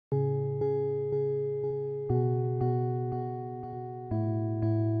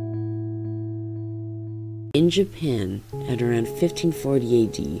In Japan, at around 1540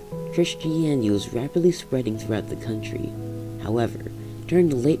 AD, Christianity was rapidly spreading throughout the country. However, during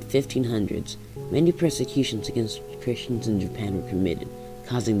the late 1500s, many persecutions against Christians in Japan were committed,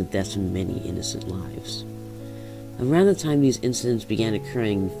 causing the deaths of many innocent lives. Around the time these incidents began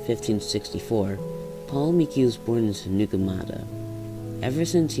occurring in 1564, Paul Miki was born in Nugamata. Ever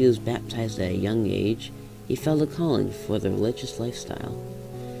since he was baptized at a young age, he felt a calling for the religious lifestyle.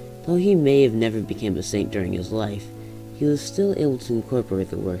 Though he may have never become a saint during his life, he was still able to incorporate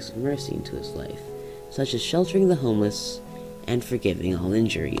the works of mercy into his life, such as sheltering the homeless and forgiving all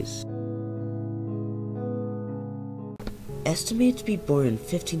injuries. Estimated to be born in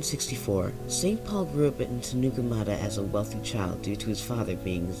 1564, St. Paul grew up in Nugamata as a wealthy child due to his father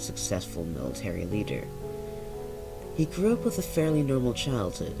being a successful military leader. He grew up with a fairly normal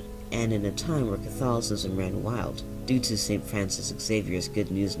childhood, and in a time where Catholicism ran wild due to St. Francis Xavier's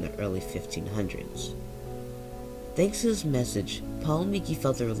good news in the early 1500s. Thanks to his message, Paul Miki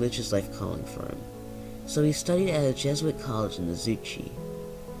felt the religious life calling for him, so he studied at a Jesuit college in Azuchi.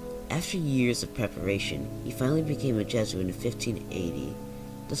 After years of preparation, he finally became a Jesuit in 1580.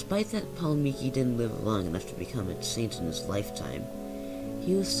 Despite that Paul Miki didn't live long enough to become a saint in his lifetime,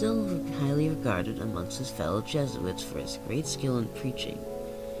 he was still highly regarded amongst his fellow Jesuits for his great skill in preaching.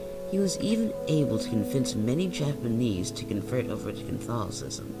 He was even able to convince many Japanese to convert over to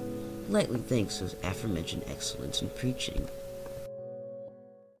Catholicism, likely thanks to his aforementioned excellence in preaching.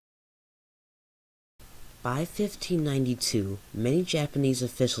 By 1592, many Japanese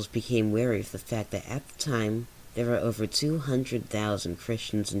officials became wary of the fact that at the time, there were over 200,000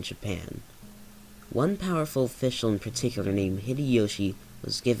 Christians in Japan. One powerful official in particular named Hideyoshi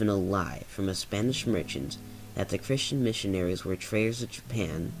was given a lie from a Spanish merchant that the Christian missionaries were traitors of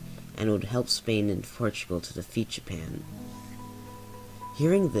Japan and would help Spain and Portugal to defeat Japan.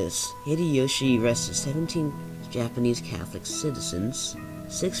 Hearing this, Hideyoshi arrested 17 Japanese Catholic citizens,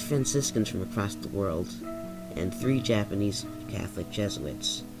 6 Franciscans from across the world, and 3 Japanese Catholic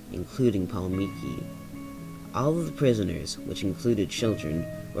Jesuits, including Paul Miki. All of the prisoners, which included children,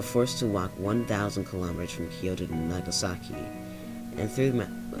 were forced to walk 1,000 kilometers from Kyoto to Nagasaki, and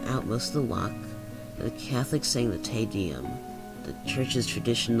throughout most of the walk, the Catholics sang the Te Deum, the church's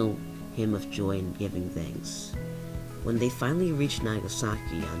traditional hymn of joy and giving thanks. When they finally reached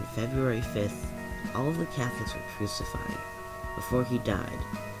Nagasaki on February 5th, all of the Catholics were crucified. Before he died,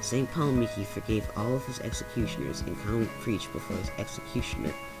 St. Paul Miki forgave all of his executioners and calmly preached before his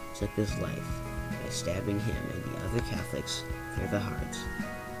executioner took his life by stabbing him and the other Catholics through the heart.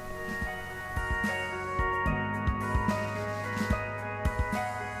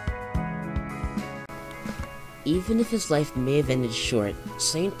 Even if his life may have ended short,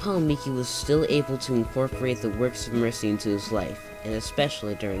 St. Paul Miki was still able to incorporate the works of mercy into his life, and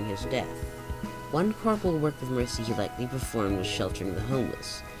especially during his death. One corporal work of mercy he likely performed was sheltering the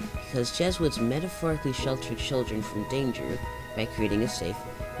homeless, because Jesuits metaphorically sheltered children from danger by creating a safe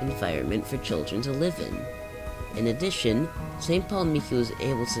environment for children to live in. In addition, St. Paul Miki was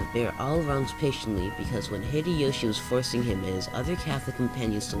able to bear all wrongs patiently because when Hideyoshi was forcing him and his other Catholic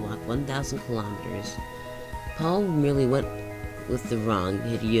companions to walk 1,000 kilometers, Paul merely went with the wrong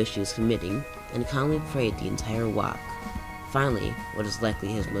Hideyoshi was committing and calmly prayed the entire walk. Finally, what is likely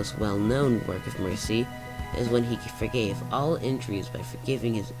his most well-known work of mercy is when he forgave all injuries by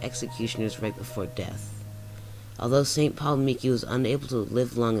forgiving his executioners right before death. Although St. Paul Miki was unable to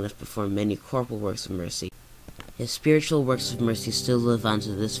live long enough to perform many corporal works of mercy, his spiritual works of mercy still live on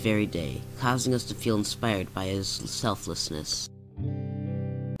to this very day, causing us to feel inspired by his selflessness.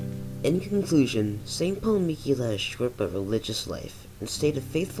 In conclusion, St. Paul Miki led a short but religious life, and stayed a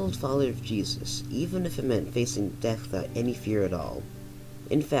faithful follower of Jesus, even if it meant facing death without any fear at all.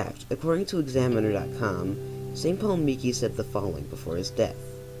 In fact, according to Examiner.com, St. Paul Miki said the following before his death: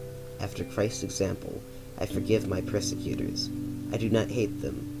 "After Christ's example, I forgive my persecutors. I do not hate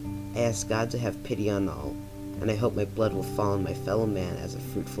them. I ask God to have pity on all, and I hope my blood will fall on my fellow man as a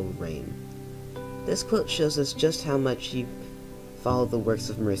fruitful rain." This quote shows us just how much he followed the works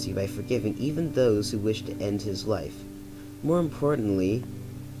of mercy by forgiving even those who wished to end his life. More importantly,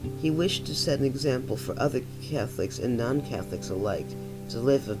 he wished to set an example for other Catholics and non-Catholics alike to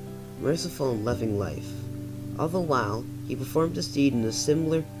live a merciful and loving life. All the while, he performed this deed in a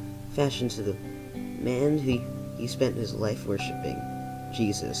similar fashion to the man who he spent his life worshipping,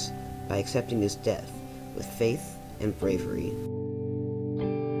 Jesus, by accepting his death with faith and bravery.